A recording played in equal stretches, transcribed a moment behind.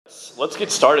Let's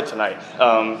get started tonight.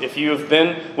 If you have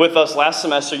been with us last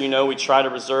semester, you know we try to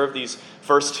reserve these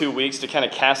first 2 weeks to kind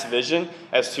of cast vision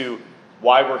as to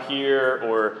why we're here,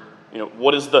 or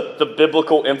what is the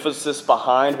biblical emphasis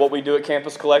behind what we do at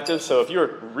Campus Collective. So if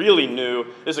you're really new,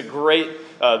 this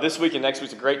week and next week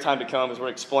is a great time to come, because we're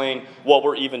going to explain what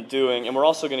we're even doing, and we're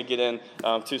also going to get in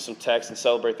to some text and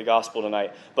celebrate the gospel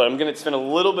tonight. But I'm going to spend a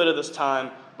little bit of this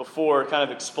time before kind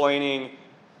of explaining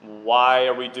why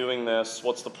are we doing this,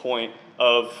 what's the point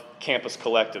of Campus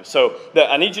Collective. So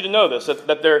I need you to know this,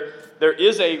 that there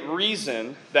is a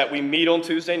reason that we meet on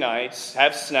Tuesday nights,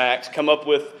 have snacks, come up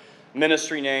with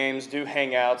ministry names, do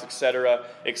hangouts, etc.,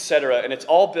 and it's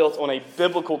all built on a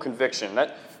biblical conviction.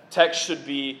 That text should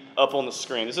be up on the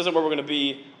screen. This isn't where we're going to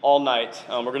be all night.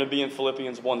 We're going to be in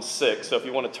Philippians 1:6, so if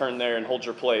you want to turn there and hold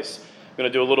your place, I'm going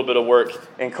to do a little bit of work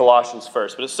in Colossians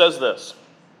first. But it says this: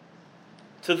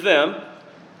 to them,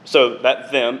 so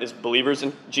that them is believers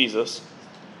in Jesus,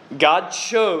 God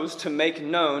chose to make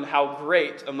known how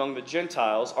great among the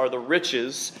Gentiles are the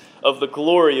riches of the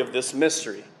glory of this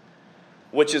mystery,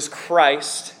 which is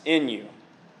Christ in you,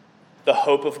 the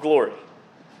hope of glory.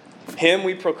 Him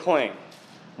we proclaim,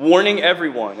 warning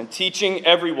everyone and teaching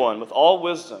everyone with all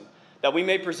wisdom, that we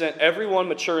may present everyone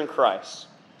mature in Christ.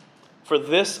 For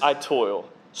this I toil,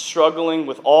 struggling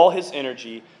with all his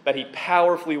energy that he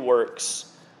powerfully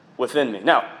works within me.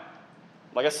 Now,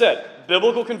 like I said,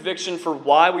 biblical conviction for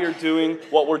why we are doing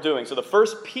what we're doing. So the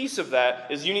first piece of that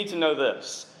is you need to know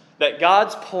this, that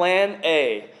God's plan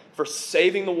A for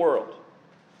saving the world,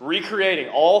 recreating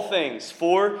all things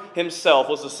for himself,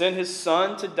 was to send his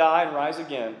Son to die and rise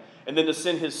again, and then to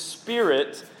send his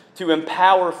Spirit to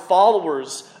empower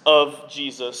followers of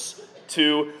Jesus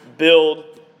to build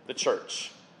the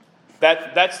church.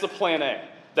 That's the plan A.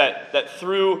 That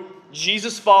through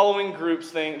Jesus-following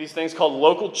groups, these things called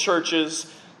local churches,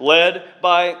 led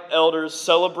by elders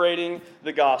celebrating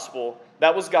the gospel,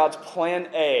 that was God's plan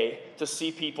A to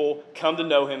see people come to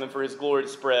know him and for his glory to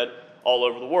spread all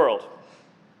over the world.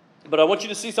 But I want you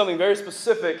to see something very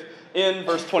specific in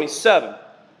verse 27.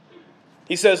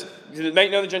 He says, make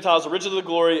known to the Gentiles the riches of the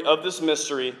glory of this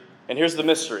mystery, and here's the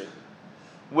mystery,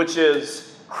 which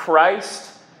is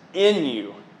Christ in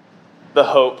you, the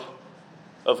hope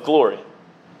of glory.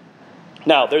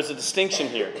 Now, there's a distinction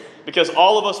here, because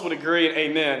all of us would agree and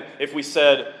amen if we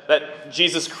said that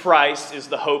Jesus Christ is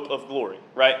the hope of glory,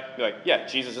 right? You're like, yeah,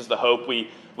 Jesus is the hope,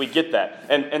 we get that.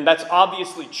 And that's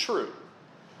obviously true.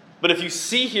 But if you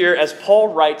see here, as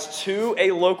Paul writes to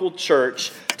a local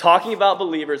church, talking about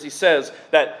believers, he says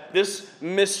that this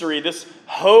mystery, this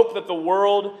hope that the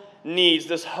world needs,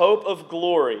 this hope of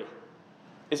glory,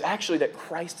 is actually that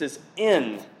Christ is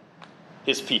in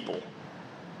his people.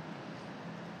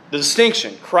 The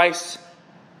distinction, Christ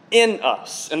in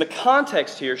us. And the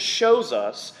context here shows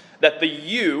us that the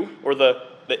you, or the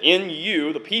in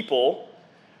you, the people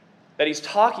that he's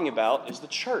talking about, is the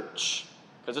church.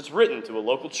 Because it's written to a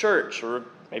local church, or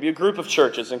maybe a group of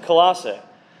churches in Colossae.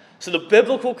 So the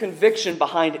biblical conviction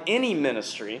behind any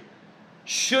ministry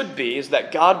should be is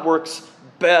that God works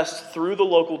best through the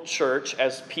local church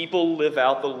as people live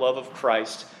out the love of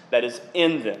Christ that is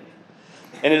in them.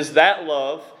 And it is that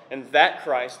love and that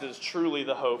Christ that is truly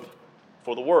the hope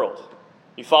for the world.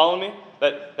 You follow me?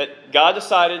 That God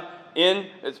decided in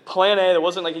his plan A, there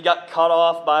wasn't like he got cut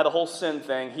off by the whole sin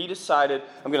thing. He decided,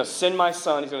 I'm going to send my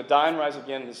Son, he's going to die and rise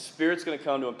again, and his Spirit's going to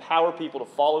come to empower people to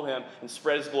follow him and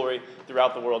spread his glory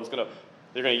throughout the world.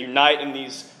 They're going to unite in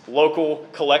these local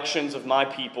collections of my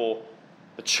people,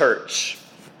 the church.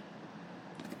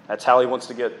 That's how he wants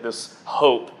to get this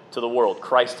hope to the world,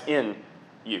 Christ in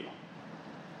you.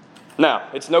 Now,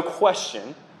 it's no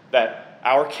question that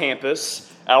our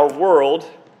campus, our world,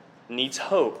 needs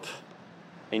hope.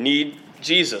 They need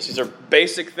Jesus. These are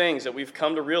basic things that we've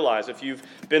come to realize. If you've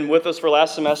been with us for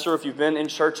last semester, if you've been in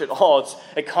church at all, it's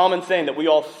a common thing that we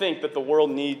all think that the world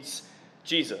needs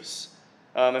Jesus.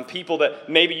 And people that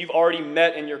maybe you've already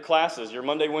met in your classes, your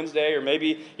Monday, Wednesday, or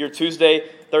maybe your Tuesday,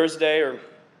 Thursday, or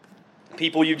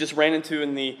people you just ran into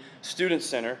in the student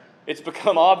center, it's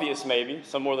become obvious maybe,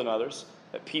 some more than others,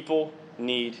 that people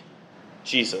need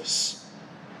Jesus.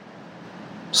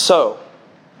 So,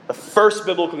 the first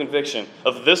biblical conviction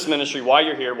of this ministry, why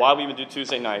you're here, why we even do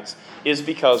Tuesday nights, is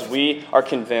because we are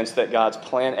convinced that God's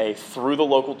plan A through the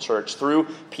local church, through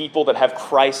people that have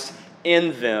Christ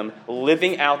in them,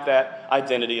 living out that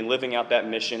identity and living out that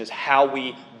mission, is how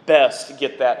we best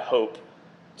get that hope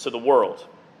to the world.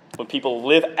 When people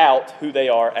live out who they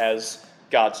are as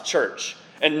God's church.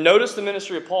 And notice the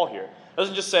ministry of Paul here. It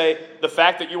doesn't just say the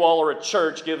fact that you all are a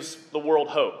church gives the world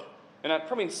hope. And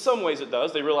probably in some ways it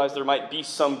does. They realize there might be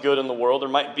some good in the world. There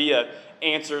might be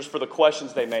answers for the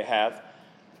questions they may have.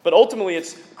 But ultimately,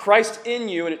 it's Christ in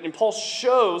you, and Paul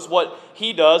shows what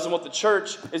he does and what the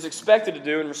church is expected to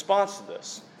do in response to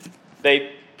this.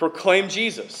 They proclaim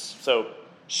Jesus, so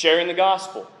sharing the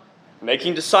gospel,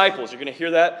 making disciples. You're going to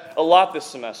hear that a lot this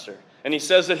semester. And he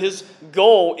says that his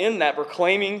goal in that,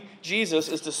 proclaiming Jesus,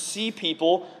 is to see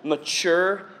people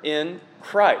mature in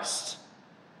Christ.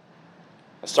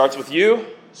 It starts with you.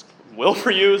 His will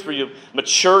for you is for you to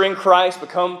mature in Christ,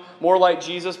 become more like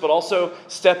Jesus, but also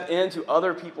step into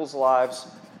other people's lives,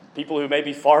 people who may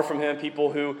be far from him,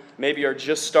 people who maybe are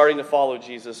just starting to follow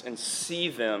Jesus, and see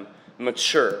them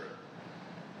mature.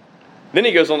 Then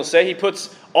he goes on to say he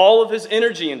puts all of his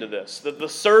energy into this, the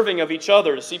serving of each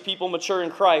other, to see people mature in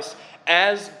Christ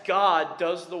as God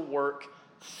does the work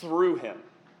through him.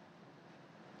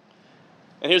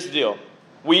 And here's the deal.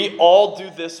 We all do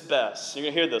this best. You're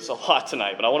going to hear this a lot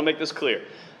tonight, but I want to make this clear.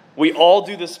 We all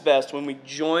do this best when we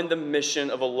join the mission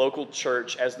of a local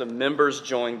church as the members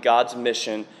join God's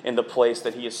mission in the place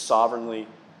that he has sovereignly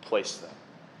placed them.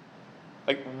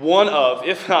 Like one of,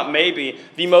 if not maybe,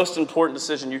 the most important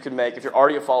decision you can make if you're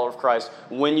already a follower of Christ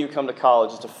when you come to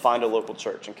college is to find a local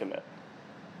church and commit.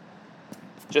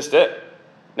 Just it.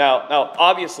 Now,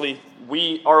 obviously,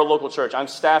 we are a local church. I'm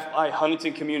staffed by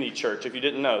Huntington Community Church. If you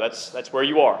didn't know, that's where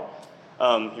you are.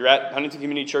 You're at Huntington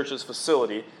Community Church's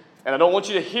facility, and I don't want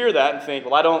you to hear that and think,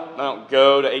 well, I don't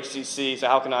go to HCC, so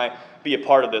how can I be a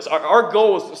part of this? Our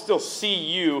goal is to still see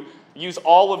you use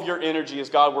all of your energy as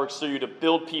God works through you to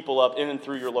build people up in and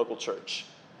through your local church.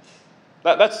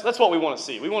 That's what we want to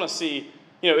see. We want to see,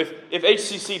 if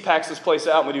HCC packs this place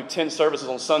out and we do 10 services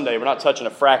on Sunday, we're not touching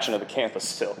a fraction of the campus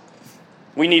still.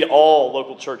 We need all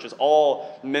local churches,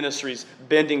 all ministries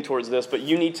bending towards this, but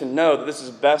you need to know that this is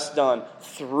best done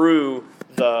through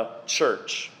the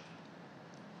church.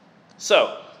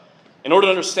 So, in order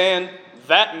to understand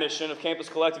that mission of Campus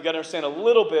Collective, you've got to understand a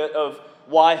little bit of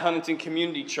why Huntington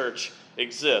Community Church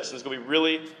exists. It's going to be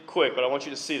really quick, but I want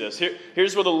you to see this.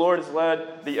 Here's where the Lord has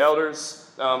led the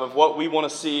elders of what we want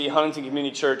to see Huntington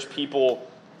Community Church people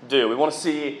do. We want to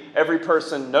see every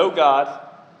person know God,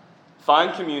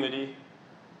 find community,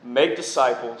 make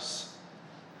disciples,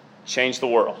 change the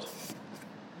world.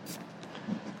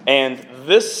 And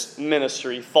this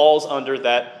ministry falls under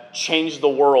that change the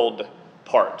world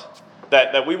part.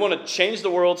 That we want to change the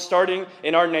world starting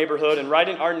in our neighborhood, and right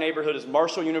in our neighborhood is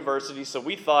Marshall University. So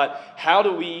we thought, how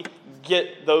do we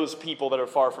get those people that are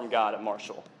far from God at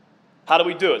Marshall? How do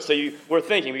we do it? So we're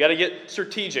thinking, we got to get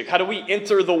strategic. How do we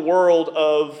enter the world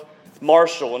of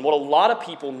Marshall? And what a lot of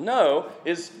people know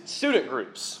is student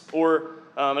groups, or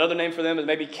another name for them is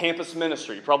maybe campus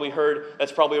ministry. You probably heard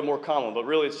that's probably a more common one, but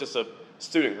really it's just a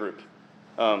student group.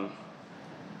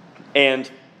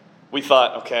 And we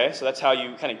thought, okay, so that's how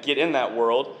you kind of get in that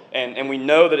world. And we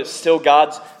know that it's still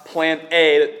God's plan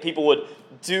A, that people would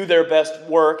do their best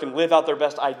work and live out their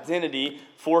best identity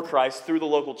for Christ through the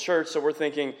local church. So we're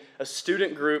thinking a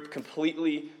student group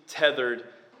completely tethered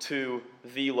to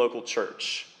the local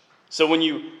church. So when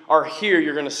you are here,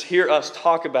 you're going to hear us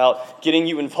talk about getting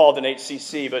you involved in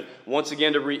HCC. But once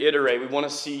again, to reiterate, we want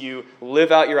to see you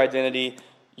live out your identity,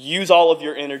 use all of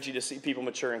your energy to see people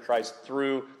mature in Christ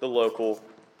through the local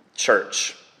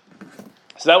church.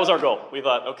 So that was our goal. We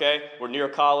thought, okay, we're near a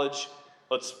college.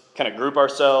 Let's kind of group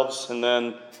ourselves and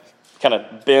then kind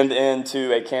of bend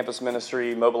into a campus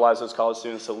ministry, mobilize those college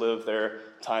students to live their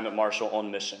time at Marshall on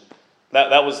mission.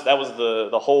 That was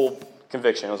the whole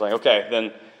conviction. It was like, okay,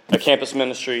 then a campus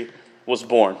ministry was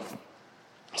born.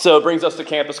 So it brings us to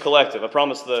Campus Collective. I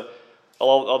promise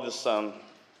all this,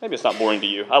 maybe it's not boring to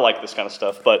you. I like this kind of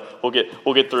stuff, but we'll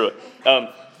get through it.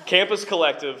 Campus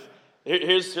Collective.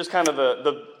 Here's kind of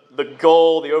the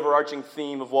goal, the overarching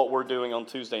theme of what we're doing on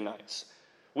Tuesday nights.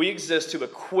 We exist to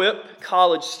equip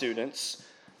college students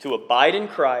to abide in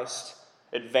Christ,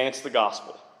 advance the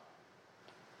gospel.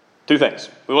 Two things.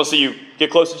 We want to see you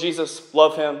get close to Jesus,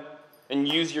 love him, and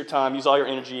use your time, use all your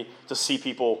energy to see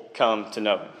people come to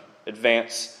know him.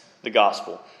 Advance the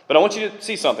gospel. But I want you to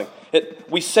see something.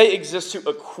 We say exist to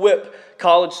equip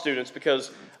college students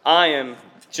because I am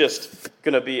just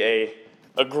going to be a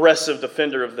aggressive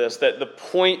defender of this, that the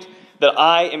point that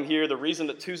I am here, the reason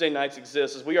that Tuesday nights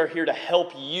exist is we are here to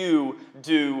help you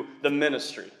do the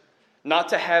ministry, not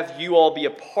to have you all be a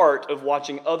part of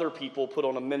watching other people put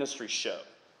on a ministry show.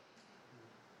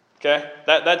 Okay?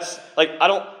 That's like, I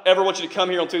don't ever want you to come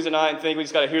here on Tuesday night and think we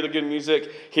just got to hear the good music,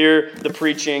 hear the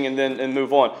preaching, and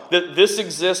move on. This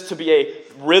exists to be a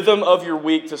rhythm of your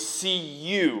week to see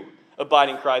you abide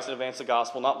in Christ and advance the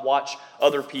gospel, not watch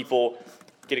other people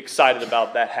get excited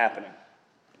about that happening.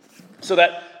 So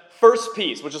that first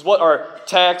piece, which is what our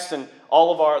text and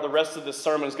all of the rest of this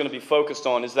sermon is going to be focused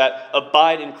on, is that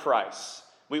abide in Christ.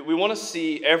 We want to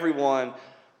see everyone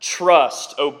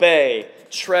trust, obey,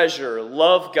 treasure,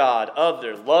 love God,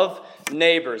 other, love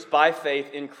neighbors by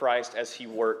faith in Christ as He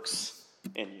works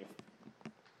in you.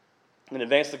 I'm going to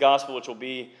advance the gospel, which will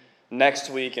be next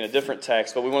week in a different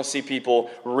text, but we want to see people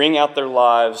ring out their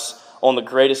lives on the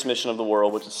greatest mission of the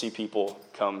world, which is to see people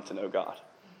come to know God.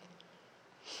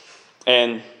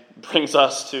 And brings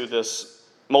us to this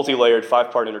multi-layered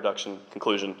 5-part introduction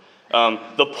conclusion.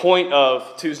 The point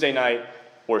of Tuesday night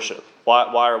worship.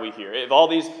 Why are we here? If all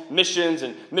these missions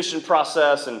and mission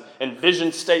process and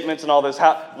vision statements and all this,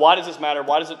 why does this matter?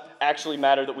 Why does it actually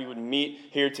matter that we would meet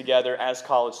here together as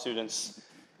college students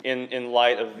in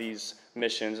light of these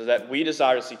missions? Is that we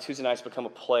desire to see Tuesday nights become a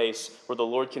place where the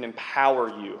Lord can empower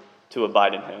you to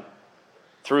abide in Him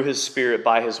through His Spirit,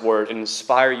 by His Word, and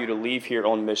inspire you to leave here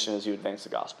on mission as you advance the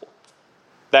gospel.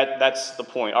 That's the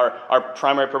point. Our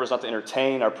primary purpose is not to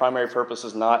entertain. Our primary purpose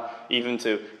is not even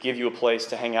to give you a place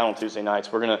to hang out on Tuesday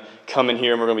nights. We're going to come in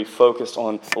here and we're going to be focused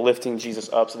on lifting Jesus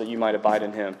up so that you might abide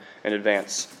in Him and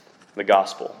advance the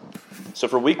gospel. So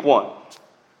for week 1,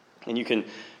 and you can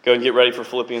go and get ready for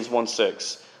Philippians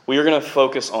 1:6, we are going to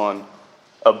focus on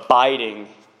abiding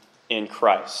in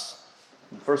Christ.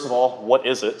 First of all, what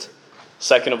is it?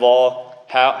 Second of all,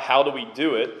 how do we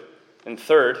do it? And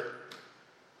third,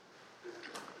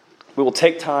 we will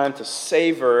take time to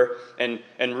savor and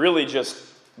really just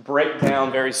break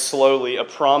down very slowly a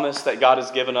promise that God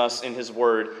has given us in His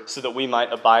Word so that we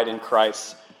might abide in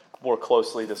Christ more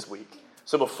closely this week.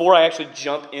 So before I actually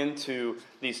jump into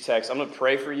these texts, I'm going to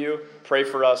pray for you, pray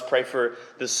for us, pray for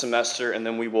this semester, and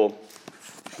then we will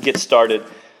get started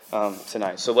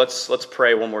tonight. So let's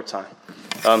pray one more time.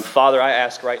 Father, I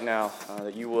ask right now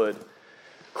that you would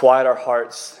quiet our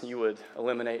hearts, you would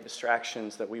eliminate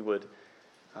distractions, that we would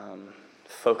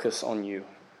focus on you.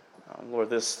 Lord,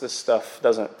 this stuff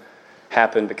doesn't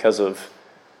happen because of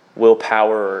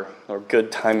willpower or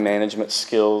good time management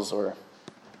skills or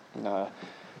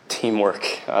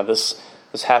teamwork.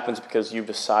 This happens because you've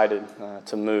decided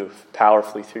to move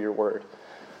powerfully through your word.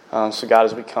 So God,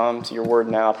 as we come to your word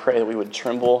now, I pray that we would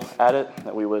tremble at it,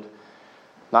 that we would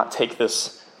not take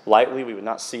this lightly, we would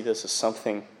not see this as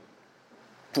something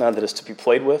that is to be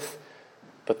played with,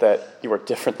 but that you are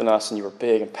different than us and you are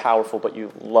big and powerful, but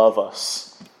you love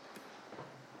us.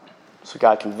 So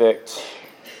God, convict,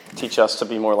 teach us to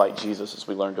be more like Jesus as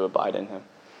we learn to abide in Him.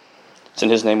 It's in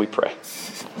His name we pray.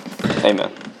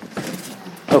 Amen.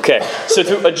 Okay, so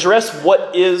to address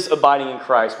what is abiding in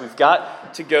Christ, we've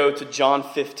got to go to John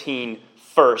 15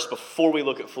 first before we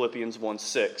look at Philippians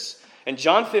 1:6. And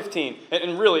John 15,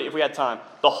 and really, if we had time,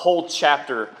 the whole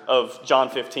chapter of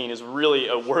John 15 is really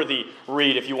a worthy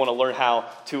read if you want to learn how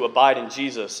to abide in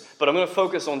Jesus. But I'm going to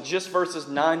focus on just verses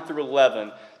 9 through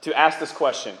 11 to ask this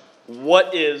question: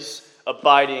 what is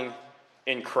abiding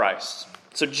in Christ?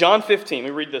 So John 15, let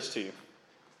me read this to you.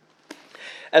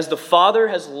 As the Father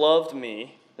has loved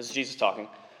me, this is Jesus talking,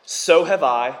 so have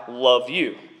I loved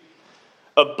you.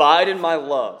 Abide in my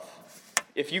love.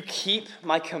 If you keep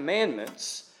my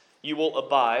commandments, you will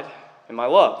abide in my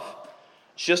love,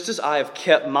 just as I have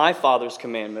kept my Father's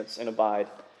commandments and abide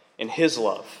in His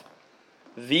love.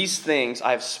 These things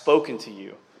I have spoken to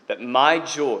you, that my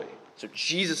joy, so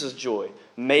Jesus' joy,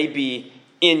 may be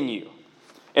in you,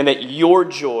 and that your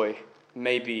joy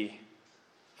may be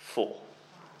full.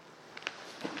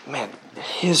 Man,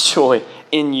 His joy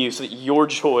in you, so that your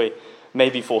joy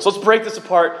may be full. So let's break this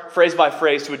apart phrase by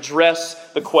phrase to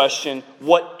address the question,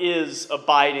 what is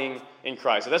abiding in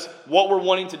Christ? So that's what we're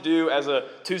wanting to do as a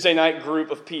Tuesday night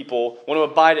group of people. Want to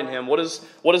abide in Him. What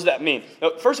does that mean?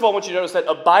 Now, first of all, I want you to notice that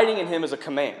abiding in Him is a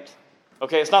command.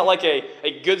 Okay, it's not like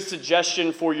a good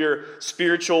suggestion for your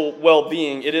spiritual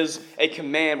well-being. It is a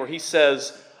command where He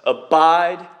says,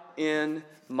 abide in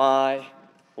my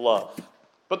love.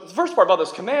 But the first part about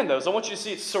this command, though, is I want you to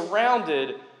see it's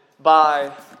surrounded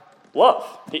by love.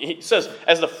 He says,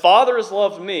 as the Father has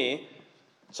loved me,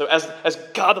 so as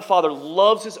God the Father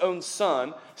loves His own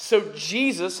Son, so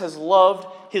Jesus has loved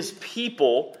His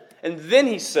people. And then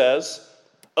He says,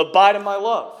 abide in my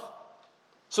love.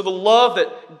 So the love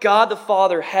that God the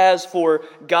Father has for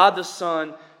God the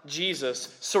Son,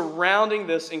 Jesus, surrounding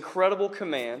this incredible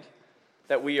command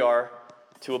that we are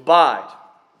to abide.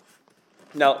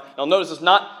 Now notice it's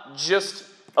not just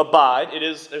abide.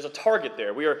 There's a target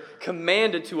there. We are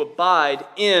commanded to abide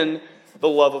in the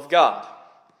love of God.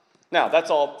 Now, that's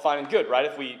all fine and good, right?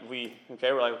 If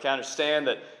we're like, okay, I understand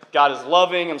that God is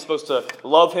loving. I'm supposed to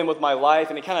love Him with my life.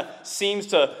 And it kind of seems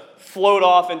to float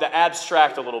off into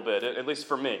abstract a little bit, at least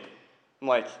for me. I'm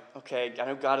like, okay, I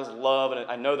know God is love, and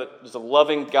I know that there's a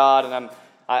loving God, and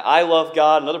I love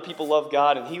God, and other people love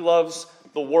God, and He loves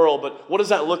the world. But what does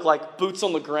that look like, boots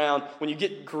on the ground, when you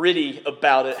get gritty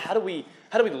about it? How do we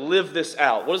live this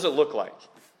out? What does it look like?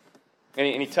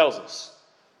 And he tells us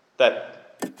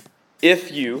that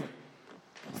if you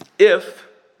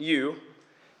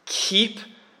keep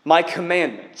my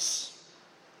commandments,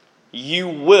 you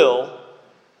will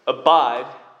abide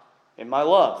in my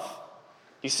love.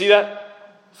 You see that?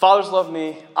 Fathers love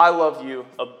me, I love you,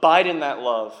 abide in that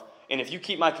love. And if you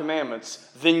keep my commandments,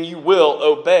 then you will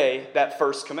obey that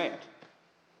first command.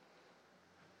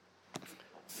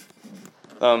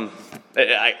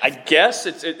 I guess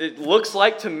it looks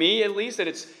like, to me at least, that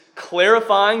it's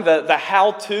clarifying the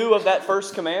how-to of that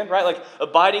first command, right? Like,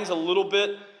 abiding's a little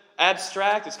bit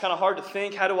abstract. It's kind of hard to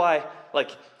think. How do I,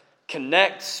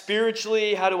 connect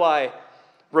spiritually? How do I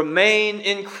remain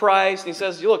in Christ? And he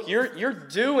says, look, you're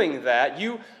doing that.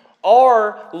 You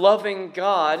are loving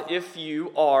God if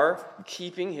you are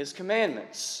keeping His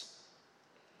commandments.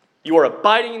 You are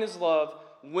abiding in His love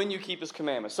when you keep His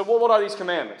commandments. So what are these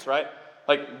commandments, right?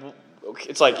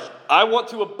 It's like, I want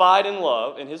to abide in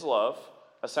love, in His love.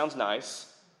 That sounds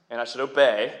nice, and I should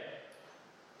obey.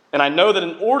 And I know that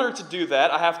in order to do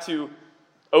that, I have to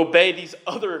obey these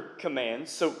other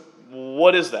commands. So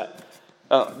what is that?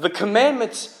 The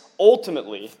commandments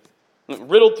ultimately,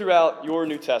 riddled throughout your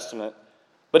New Testament,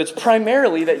 but it's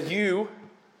primarily that you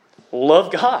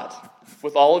love God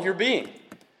with all of your being.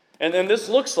 And then this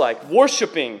looks like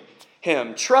worshiping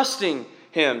Him, trusting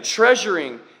Him,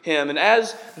 treasuring Him. And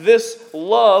as this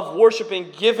love,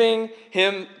 worshiping, giving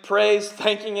Him praise,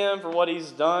 thanking Him for what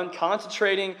He's done,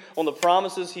 concentrating on the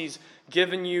promises He's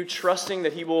given you, trusting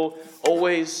that He will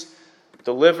always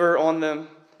deliver on them,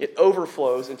 it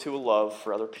overflows into a love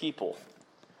for other people.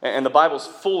 And the Bible's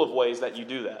full of ways that you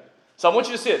do that. So I want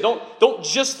you to see it. Don't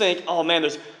just think, oh man,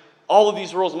 there's all of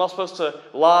these rules. I'm not supposed to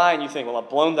lie. And you think, well, I've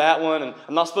blown that one. And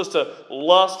I'm not supposed to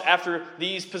lust after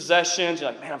these possessions. You're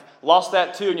like, man, I've lost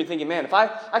that too. And you're thinking, man, if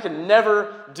I could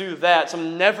never do that, so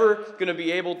I'm never going to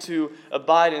be able to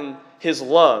abide in His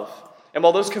love. And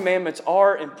while those commandments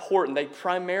are important, they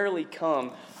primarily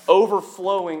come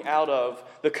overflowing out of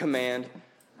the command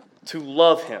to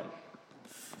love Him.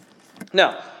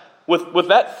 Now, with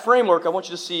that framework, I want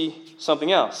you to see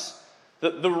something else.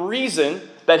 The reason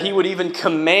that He would even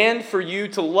command for you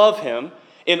to love Him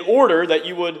in order that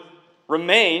you would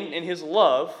remain in His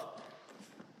love,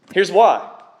 here's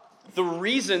why. The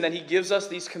reason that He gives us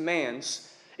these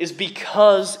commands is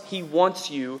because He wants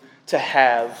you to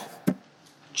have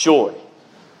joy.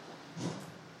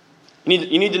 You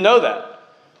need to know that.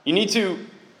 You need to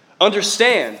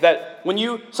understand that when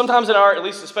you, sometimes in our, at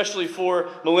least especially for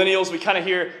millennials, we kind of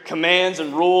hear commands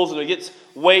and rules and it gets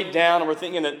weighed down and we're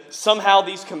thinking that somehow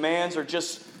these commands are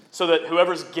just so that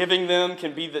whoever's giving them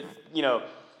can be the,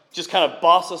 just kind of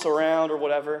boss us around or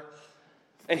whatever.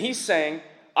 And He's saying,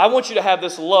 I want you to have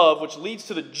this love which leads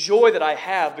to the joy that I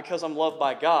have because I'm loved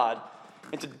by God.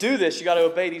 And to do this, you got to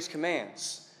obey these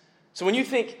commands. So when you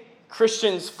think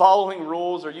Christians following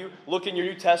rules, or you look in your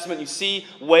New Testament, you see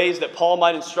ways that Paul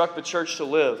might instruct the church to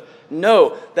live,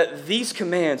 know that these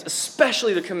commands,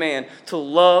 especially the command to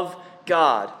love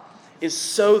God, is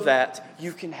so that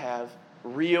you can have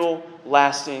real,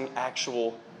 lasting,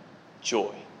 actual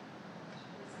joy.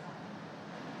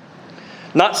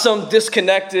 Not some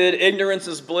disconnected, ignorance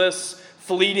is bliss,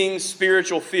 fleeting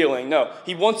spiritual feeling. No,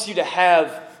 He wants you to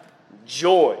have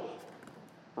joy,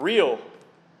 real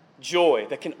joy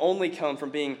that can only come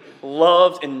from being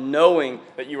loved and knowing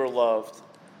that you are loved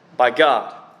by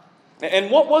God. And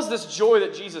what was this joy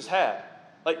that Jesus had?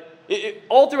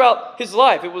 All throughout His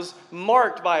life, it was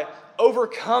marked by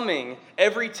overcoming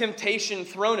every temptation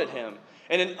thrown at Him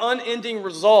and an unending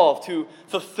resolve to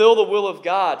fulfill the will of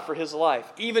God for His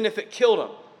life, even if it killed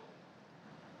Him,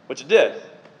 which it did.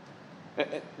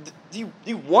 Do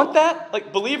you want that?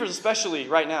 Believers especially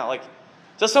right now. Is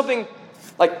that something,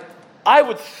 I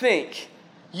would think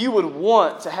you would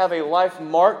want to have a life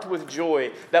marked with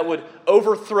joy that would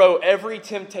overthrow every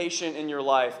temptation in your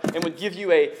life and would give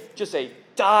you a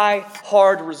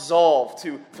die-hard resolve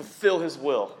to fulfill His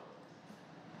will.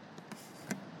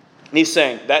 And He's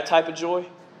saying that type of joy,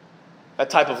 that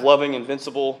type of loving,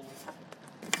 invincible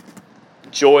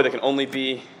joy that can only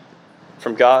be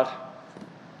from God,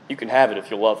 you can have it if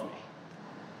you love me.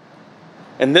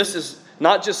 And this is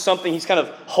not just something He's kind of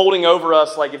holding over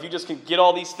us, like if you just can get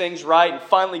all these things right and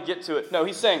finally get to it. No,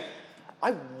 He's saying,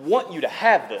 I want you to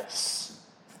have this.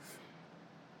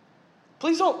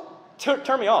 Please don't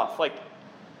turn me off.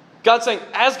 God's saying,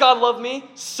 as God loved me,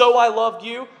 so I loved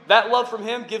you. That love from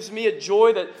Him gives me a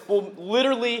joy that will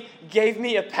literally gave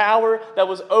me a power that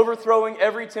was overthrowing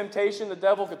every temptation the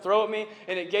devil could throw at me.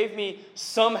 And it gave me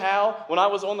somehow, when I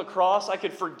was on the cross, I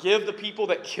could forgive the people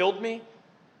that killed me.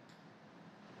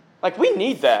 Like, we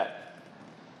need that.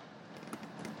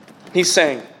 He's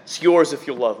saying, it's yours if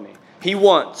you'll love me. He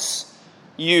wants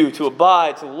you to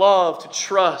abide, to love, to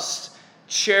trust,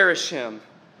 cherish Him,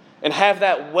 and have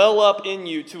that well up in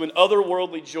you to an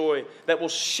otherworldly joy that will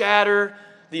shatter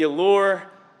the allure,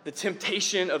 the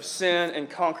temptation of sin, and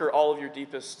conquer all of your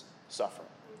deepest suffering.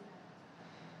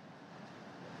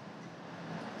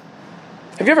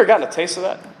 Have you ever gotten a taste of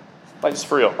that? Like, just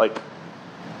for real. Like,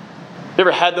 you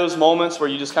ever had those moments where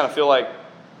you just kind of feel like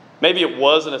maybe it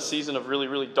was in a season of really,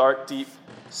 really dark, deep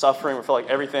suffering where you feel like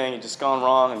everything had just gone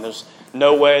wrong and there's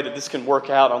no way that this can work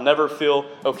out. I'll never feel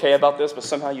okay about this, but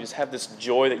somehow you just have this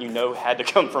joy that you know had to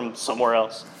come from somewhere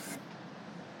else.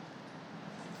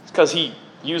 It's because He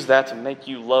used that to make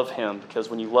you love Him, because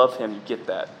when you love Him, you get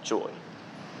that joy.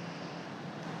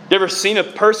 You ever seen a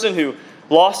person who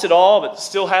lost it all but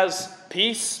still has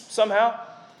peace somehow?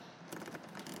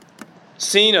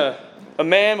 Seen a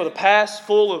man with a past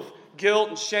full of guilt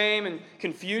and shame and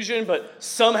confusion, but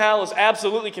somehow is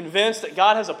absolutely convinced that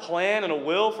God has a plan and a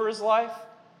will for his life?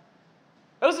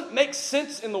 That doesn't make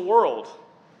sense in the world.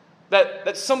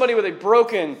 That somebody with a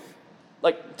broken,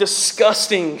 like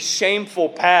disgusting, shameful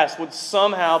past would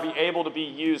somehow be able to be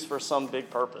used for some big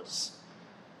purpose.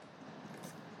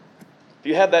 If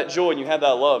you have that joy and you have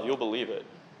that love, you'll believe it.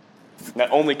 And that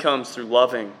only comes through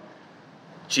loving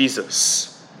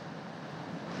Jesus.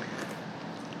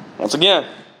 Once again,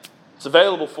 it's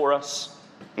available for us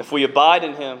if we abide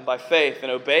in Him by faith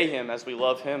and obey Him as we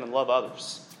love Him and love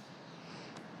others.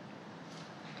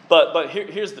 But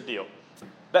here's the deal.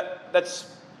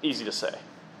 That's easy to say,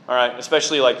 all right?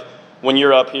 Especially like when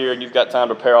you're up here and you've got time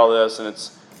to prepare all this and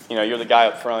it's, you're the guy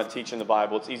up front teaching the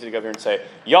Bible. It's easy to go up here and say,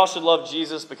 y'all should love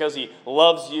Jesus because He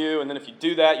loves you, and then if you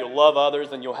do that, you'll love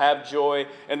others, then you'll have joy.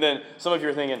 And then some of you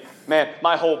are thinking, man,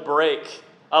 my whole break,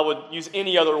 I would use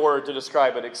any other word to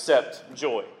describe it except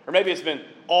joy. Or maybe it's been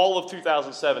all of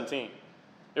 2017.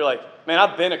 You're like, man,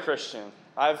 I've been a Christian.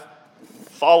 I've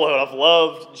followed, I've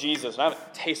loved Jesus, and I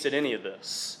haven't tasted any of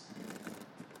this.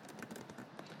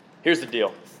 Here's the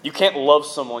deal. You can't love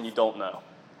someone you don't know.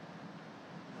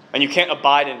 And you can't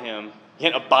abide in Him.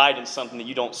 You can't abide in something that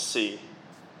you don't see.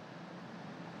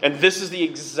 And this is the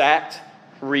exact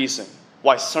reason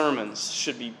why sermons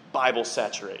should be Bible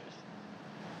saturated.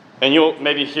 And you'll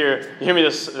maybe hear me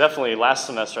this, definitely last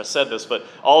semester I said this, but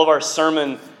all of our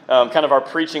sermon, kind of our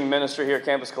preaching ministry here at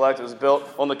Campus Collective is built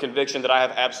on the conviction that I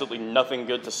have absolutely nothing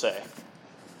good to say.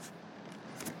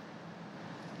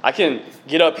 I can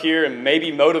get up here and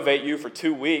maybe motivate you for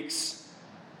 2 weeks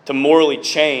to morally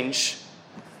change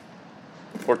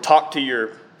or talk to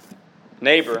your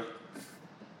neighbor.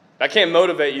 I can't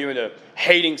motivate you into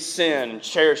hating sin and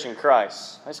cherishing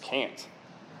Christ. I just can't.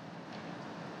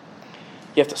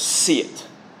 You have to see it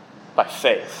by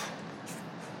faith,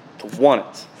 to want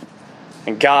it.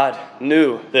 And God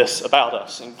knew this about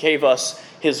us and gave us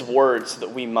His word so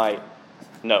that we might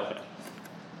know Him.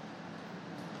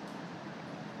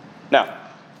 Now,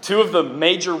 two of the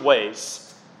major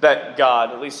ways that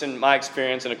God, at least in my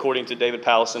experience and according to David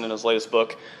Powlison in his latest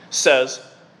book, says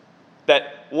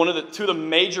that two of the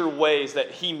major ways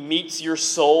that He meets your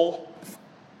soul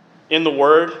in the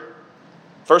Word,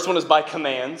 first one is by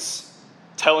commands,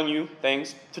 telling you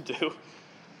things to do.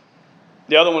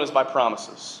 The other one is by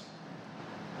promises.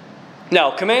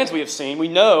 Now, commands we have seen, we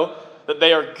know that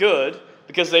they are good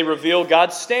because they reveal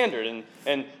God's standard.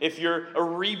 And if you're a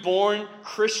reborn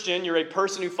Christian, you're a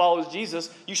person who follows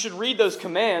Jesus, you should read those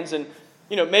commands. And,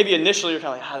 maybe initially you're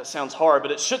kind of like, that sounds hard,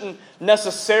 but it shouldn't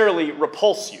necessarily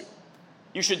repulse you.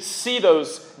 You should see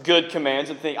those good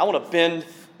commands and think, I want to bend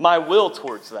my will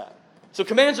towards that. So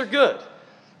commands are good.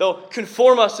 They'll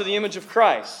conform us to the image of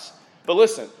Christ. But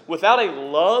listen, without a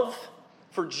love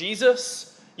for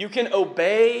Jesus, you can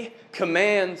obey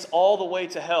commands all the way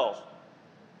to hell.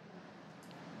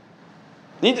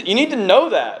 You need to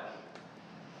know that.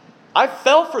 I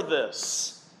fell for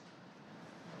this.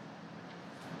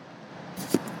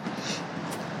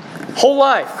 Whole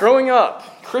life, growing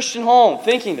up, Christian home,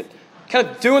 thinking that kind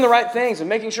of doing the right things and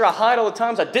making sure I hide all the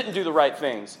times I didn't do the right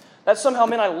things. That somehow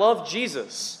meant I loved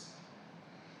Jesus.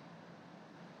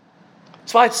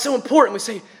 That's why it's so important. We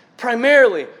say,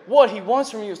 primarily, what He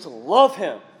wants from you is to love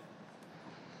Him.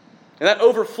 And that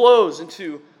overflows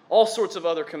into all sorts of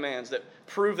other commands that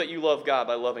prove that you love God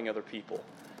by loving other people.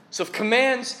 So if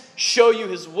commands show you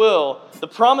His will, the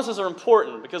promises are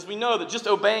important because we know that just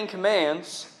obeying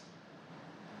commands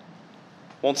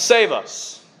won't save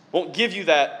us, won't give you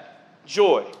that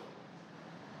joy.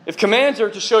 If commands are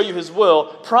to show you his will,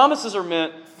 promises are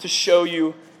meant to show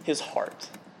you his heart.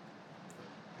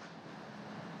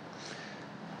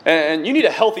 And you need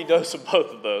a healthy dose of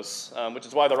both of those, which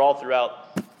is why they're all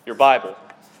throughout your Bible.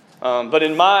 But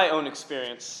in my own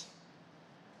experience,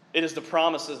 it is the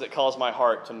promises that cause my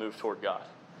heart to move toward God.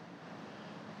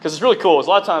 Because it's really cool. It's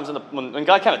a lot of times when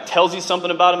God kind of tells you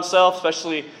something about himself,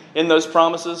 especially in those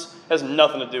promises, it has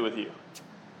nothing to do with you.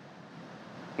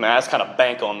 I mean, I just kind of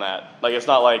bank on that. Like, it's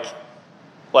not like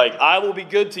I will be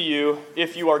good to you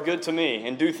if you are good to me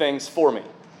and do things for me.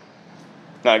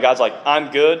 No, God's like,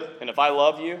 I'm good, and if I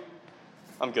love you,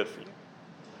 I'm good for you.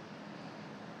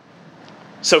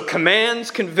 So commands,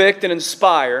 convict, and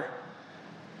inspire.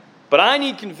 But I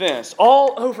need convinced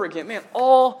all over again. Man,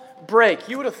 all break.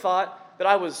 You would have thought that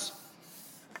I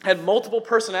had multiple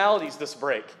personalities this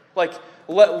break. Like,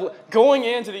 going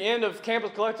into the end of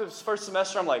Campus Collective's first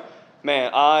semester, I'm like,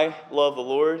 man, I love the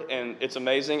Lord, and it's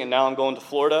amazing, and now I'm going to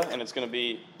Florida, and the Lord's going to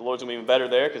be even better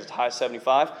there because it's high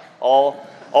 75 all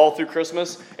through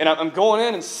Christmas. And I'm going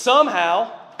in, and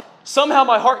somehow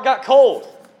my heart got cold.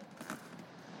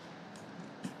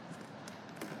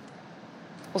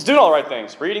 I was doing all the right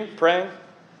things. Reading, praying,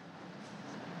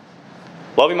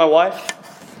 loving my wife,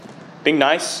 being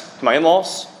nice to my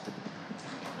in-laws.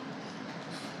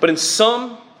 But in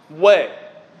some way,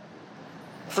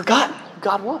 I've forgotten who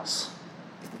God was.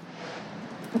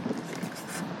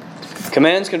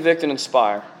 Commands, convict, and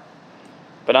inspire.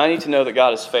 But I need to know that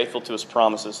God is faithful to his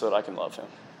promises so that I can love him.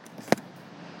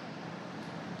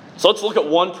 So let's look at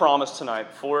one promise tonight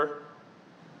before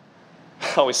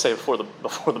I always say before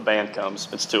the band comes.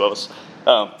 It's two of us.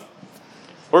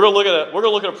 We're going to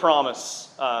look at a promise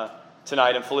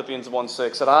tonight in Philippians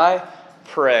 1:6 that I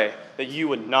pray that you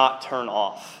would not turn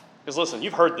off. Because listen,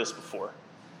 you've heard this before.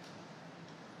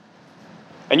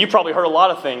 And you probably heard a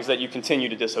lot of things that you continue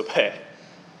to disobey.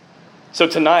 So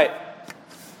tonight,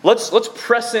 let's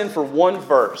press in for one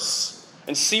verse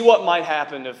and see what might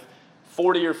happen if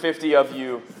 40 or 50 of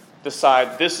you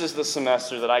decide this is the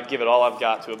semester that I give it all I've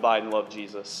got to abide and love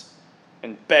Jesus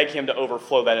and beg him to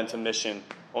overflow that into mission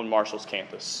on Marshall's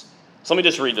campus. So let me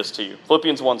just read this to you.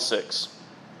 Philippians 1:6.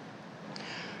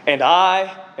 And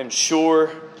I am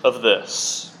sure of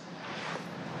this,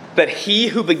 that he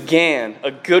who began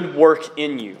a good work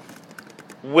in you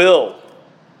will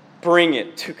bring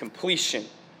it to completion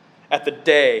at the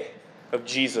day of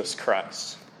Jesus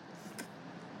Christ.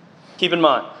 Keep in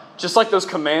mind, just like those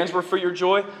commands were for your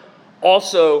joy,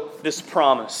 also this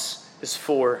promise is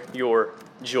for your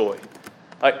joy.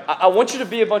 I want you to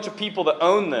be a bunch of people that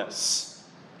own this.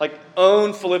 Like,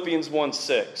 own Philippians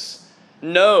 1:6.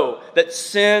 Know that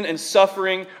sin and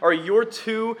suffering are your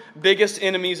two biggest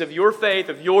enemies of your faith,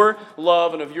 of your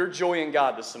love, and of your joy in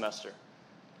God this semester.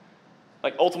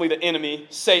 Like, ultimately the enemy,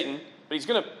 Satan, but he's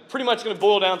pretty much going to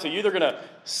boil down to you're either going to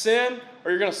sin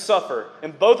or you're going to suffer.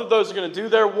 And both of those are going to do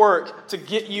their work to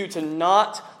get you to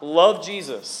not love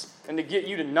Jesus and to get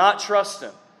you to not trust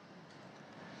him.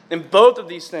 And both of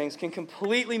these things can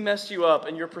completely mess you up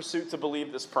in your pursuit to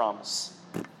believe this promise.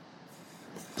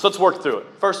 So let's work through it.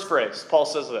 First phrase, Paul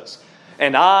says this,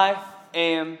 and I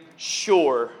am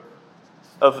sure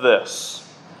of this.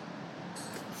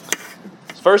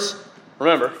 First,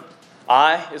 remember,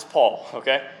 I is Paul,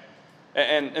 okay?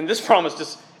 And this promise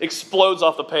just explodes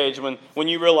off the page when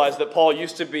you realize that Paul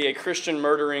used to be a Christian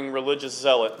murdering religious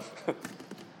zealot.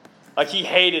 Like, he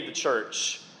hated the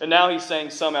church. And now he's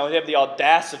saying somehow he have the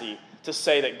audacity to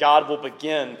say that God will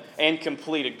begin and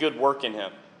complete a good work in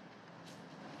him.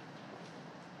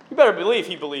 You better believe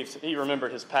he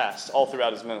remembered his past all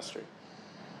throughout his ministry.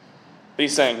 But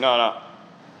he's saying, no,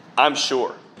 I'm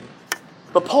sure.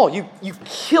 But Paul, you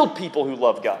killed people who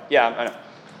love God. Yeah, I know.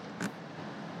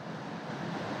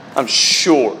 I'm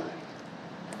sure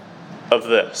of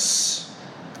this.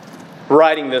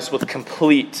 Writing this with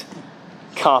complete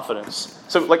confidence.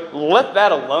 So, let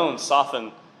that alone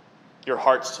soften your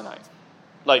hearts tonight.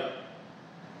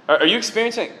 Are you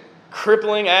experiencing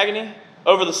crippling agony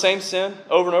over the same sin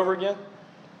over and over again?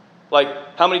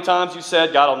 How many times you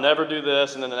said, God, I'll never do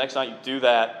this, and then the next night you do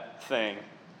that thing.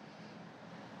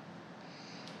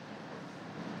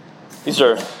 There's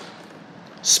a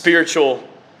spiritual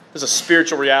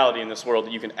reality in this world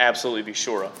that you can absolutely be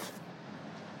sure of.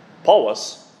 Paul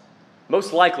was,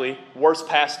 most likely, worse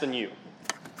past than you.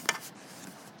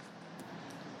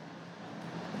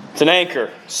 It's an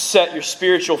anchor. Set your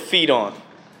spiritual feet on.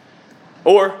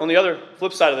 Or, on the other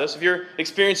flip side of this, if you're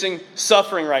experiencing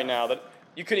suffering right now that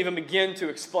you couldn't even begin to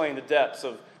explain the depths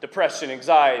of depression,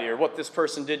 anxiety, or what this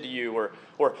person did to you,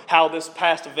 or how this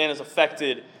past event has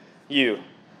affected you.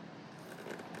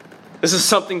 This is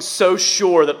something so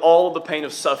sure that all of the pain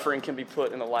of suffering can be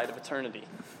put in the light of eternity.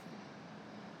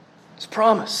 It's a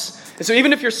promise. And so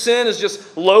even if your sin is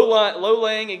just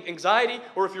low-laying anxiety,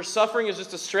 or if your suffering is just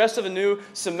the stress of a new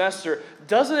semester,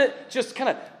 doesn't it just kind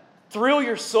of thrill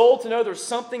your soul to know there's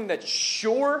something that's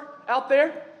sure out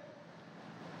there?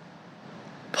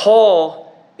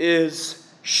 Paul is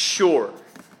sure.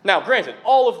 Now, granted,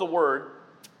 all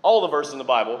the verses in the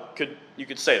Bible, you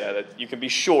could say that you can be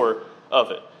sure of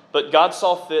it. But God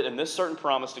saw fit in this certain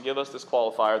promise to give us this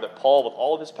qualifier that Paul, with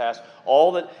all of his past,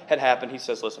 all that had happened, he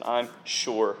says, listen, I'm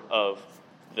sure of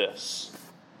this.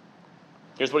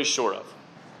 Here's what he's sure of.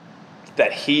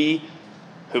 That he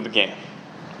who began.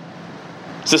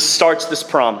 So this starts this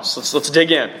promise. Let's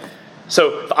dig in.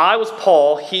 So if I was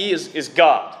Paul, he is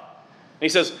God. And he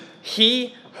says,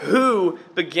 he who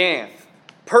began.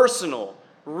 Personal,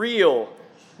 real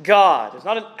God. It's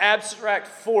not an abstract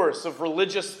force of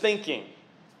religious thinking.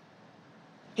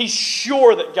 He's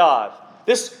sure that God,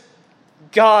 this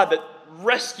God that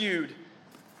rescued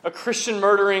a Christian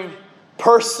murdering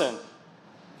person,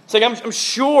 saying, I'm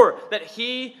sure that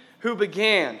he who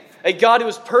began, a God who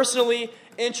is personally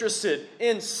interested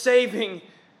in saving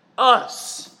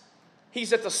us,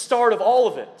 he's at the start of all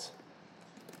of it.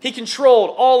 He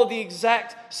controlled all of the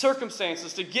exact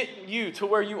circumstances to get you to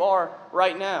where you are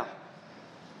right now.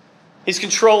 He's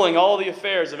controlling all the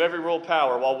affairs of every world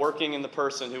power while working in the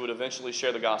person who would eventually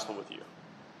share the gospel with you.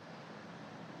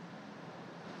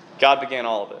 God began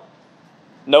all of it.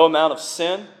 No amount of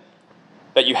sin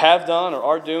that you have done or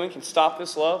are doing can stop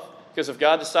this love, because if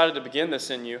God decided to begin this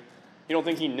in you, you don't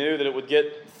think he knew that it would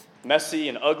get messy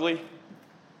and ugly?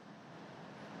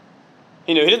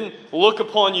 He knew. He didn't look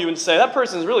upon you and say, that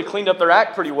person's really cleaned up their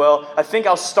act pretty well. I think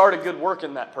I'll start a good work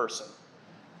in that person.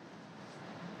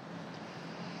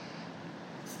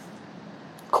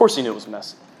 Of course he knew it was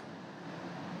messy.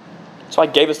 That's why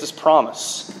he gave us this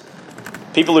promise.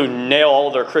 People who nail all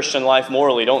of their Christian life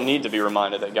morally don't need to be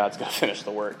reminded that God's going to finish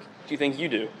the work. Do you think you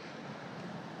do?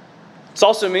 This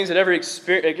also means that every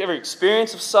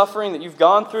experience of suffering that you've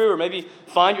gone through, or maybe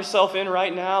find yourself in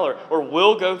right now, or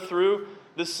will go through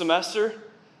this semester,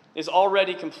 is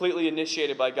already completely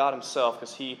initiated by God himself,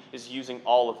 because he is using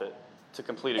all of it to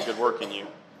complete a good work in you.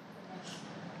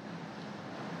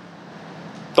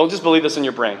 Don't just believe this in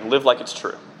your brain. Live like it's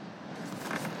true.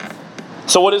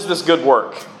 So what is this good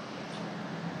work?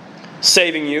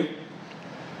 Saving you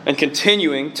and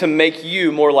continuing to make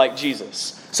you more like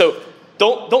Jesus. So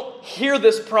don't hear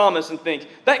this promise and think,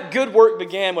 that good work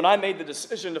began when I made the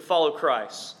decision to follow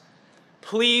Christ.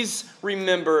 Please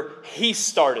remember, he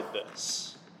started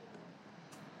this.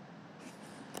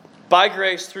 By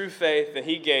grace, through faith that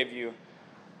he gave you,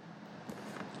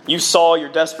 you saw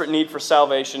your desperate need for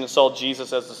salvation and saw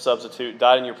Jesus as the substitute,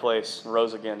 died in your place, and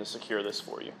rose again to secure this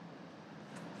for you.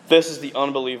 This is the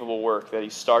unbelievable work that he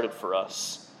started for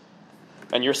us.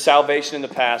 And your salvation in the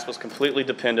past was completely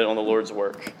dependent on the Lord's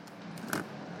work.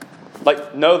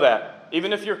 Know that.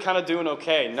 Even if you're kind of doing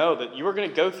okay, know that you are going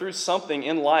to go through something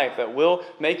in life that will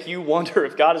make you wonder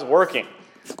if God is working.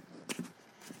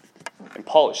 And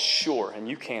Paul is sure, and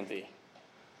you can be,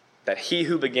 that he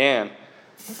who began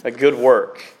a good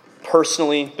work,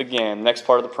 personally began, next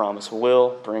part of the promise,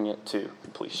 will bring it to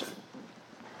completion.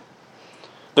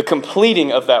 The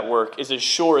completing of that work is as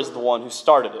sure as the one who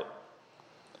started it.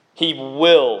 He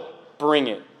will bring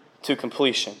it to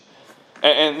completion.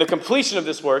 And the completion of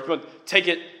this work, take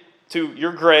it to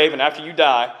your grave and after you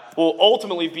die, will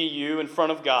ultimately be you in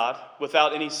front of God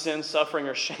without any sin, suffering,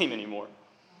 or shame anymore.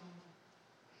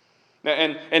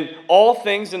 And all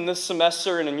things in this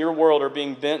semester and in your world are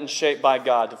being bent and shaped by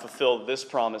God to fulfill this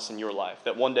promise in your life.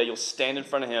 That one day you'll stand in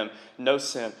front of him, no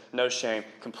sin, no shame,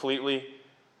 completely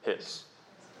his.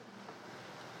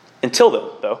 Until then,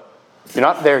 though, you're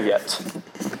not there yet.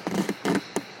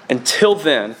 Until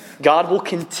then, God will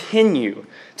continue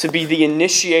to be the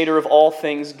initiator of all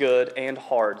things good and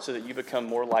hard so that you become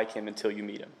more like him until you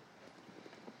meet him.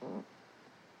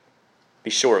 Be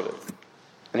sure of it.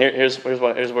 And here's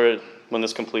where when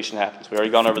this completion happens. We've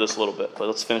already gone over this a little bit, but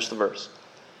let's finish the verse.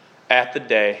 At the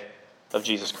day of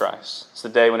Jesus Christ. It's the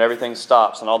day when everything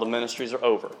stops and all the ministries are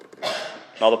over.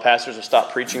 And all the pastors will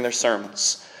stop preaching their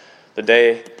sermons. The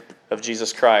day of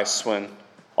Jesus Christ when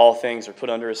all things are put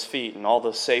under his feet and all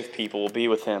the saved people will be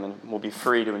with him and will be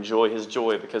free to enjoy his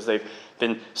joy because they've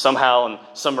been somehow in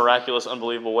some miraculous,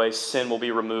 unbelievable way, sin will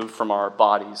be removed from our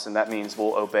bodies, and that means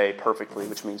we'll obey perfectly,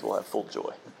 which means we'll have full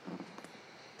joy.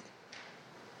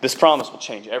 This promise will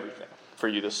change everything for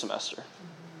you this semester.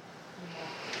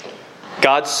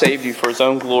 God saved you for his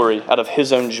own glory, out of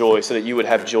his own joy, so that you would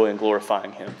have joy in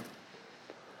glorifying him.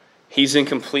 He's in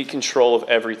complete control of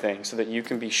everything so that you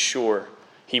can be sure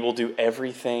He will do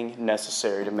everything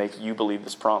necessary to make you believe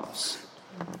this promise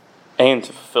and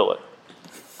to fulfill it.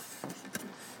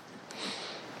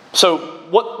 So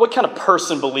what kind of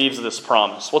person believes this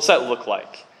promise? What's that look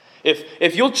like?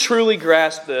 If you'll truly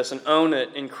grasp this and own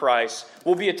it in Christ,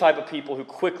 we'll be a type of people who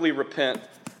quickly repent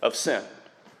of sin.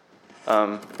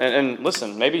 And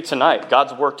listen, maybe tonight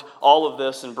God's worked all of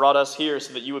this and brought us here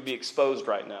so that you would be exposed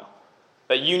right now.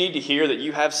 That you need to hear that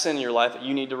you have sin in your life that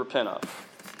you need to repent of.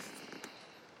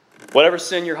 Whatever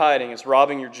sin you're hiding is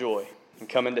robbing your joy, and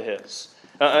come into His.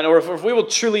 Or if we will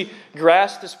truly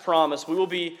grasp this promise, we will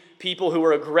be people who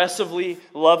are aggressively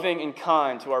loving and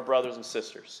kind to our brothers and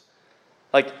sisters.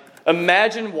 Like,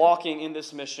 imagine walking in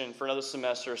this mission for another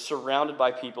semester surrounded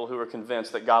by people who are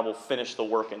convinced that God will finish the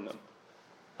work in them.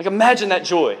 Like, imagine that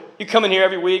joy. You come in here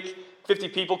every week, 50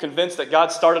 people convinced that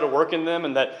God started a work in them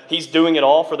and that He's doing it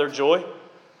all for their joy.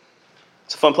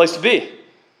 It's a fun place to be.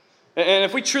 And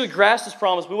if we truly grasp this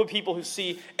promise, we will be people who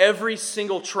see every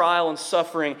single trial and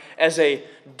suffering as a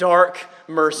dark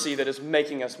mercy that is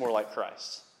making us more like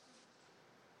Christ.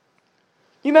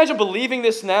 Can you imagine believing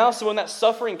this now so when that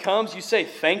suffering comes, you say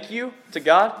thank you to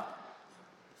God?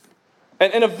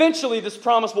 And eventually this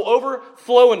promise will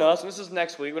overflow in us, and this is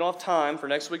next week. We don't have time for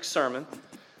next week's sermon.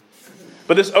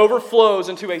 But this overflows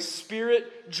into a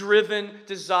Spirit-driven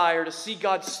desire to see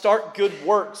God start good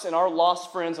works in our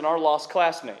lost friends and our lost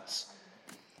classmates.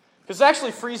 Because it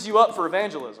actually frees you up for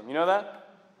evangelism. You know that?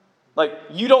 Like,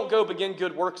 you don't go begin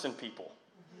good works in people.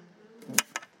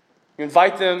 You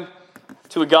invite them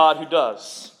to a God who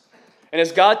does. And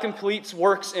as God completes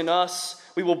works in us,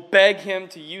 we will beg Him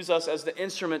to use us as the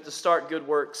instrument to start good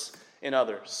works in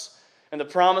others. And the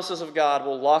promises of God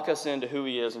will lock us into who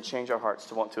He is and change our hearts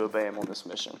to want to obey Him on this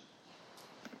mission.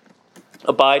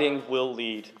 Abiding will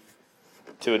lead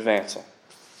to advancing.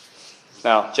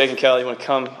 Now, Jake and Kelly, you want to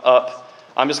come up?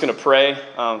 I'm just going to pray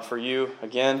for you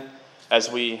again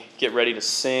as we get ready to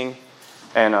sing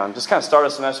and just kind of start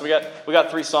a semester. We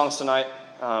got 3 songs tonight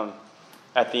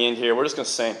at the end here. We're just going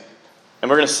to sing.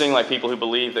 And we're going to sing like people who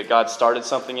believe that God started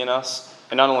something in us.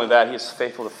 And not only that, He is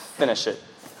faithful to finish it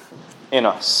in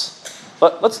us.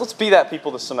 Let's be that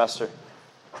people this semester.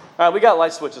 All right, we got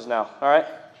light switches now, all right?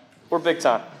 We're big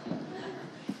time.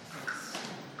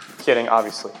 Kidding,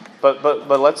 obviously. But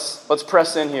let's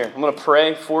press in here. I'm going to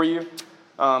pray for you,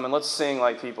 and let's sing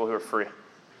like people who are free.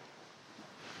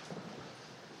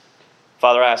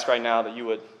 Father, I ask right now that you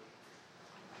would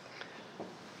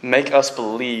make us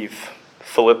believe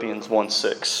Philippians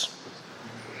 1:6.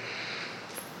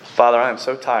 Father, I am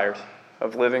so tired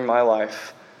of living my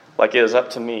life like it is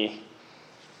up to me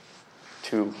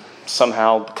to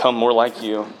somehow become more like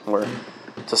you, or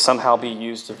to somehow be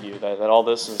used of you, that all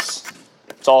this is,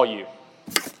 it's all you.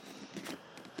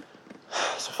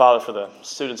 So Father, for the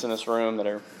students in this room that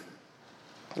are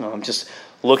just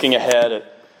looking ahead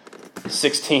at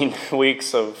 16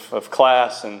 weeks of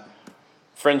class and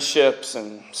friendships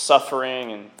and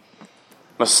suffering and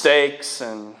mistakes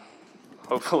and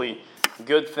hopefully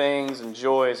good things and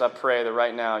joys, I pray that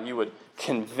right now you would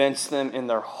convince them in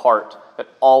their heart that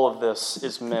all of this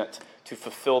is meant to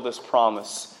fulfill this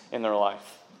promise in their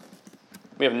life.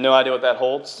 We have no idea what that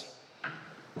holds,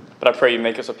 but I pray you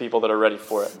make us a people that are ready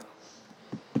for it.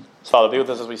 So Father, be with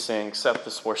us as we sing. Accept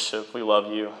this worship. We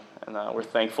love you, and we're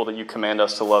thankful that you command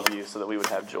us to love you so that we would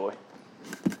have joy.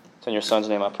 It's in your Son's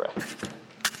name I pray.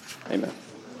 Amen.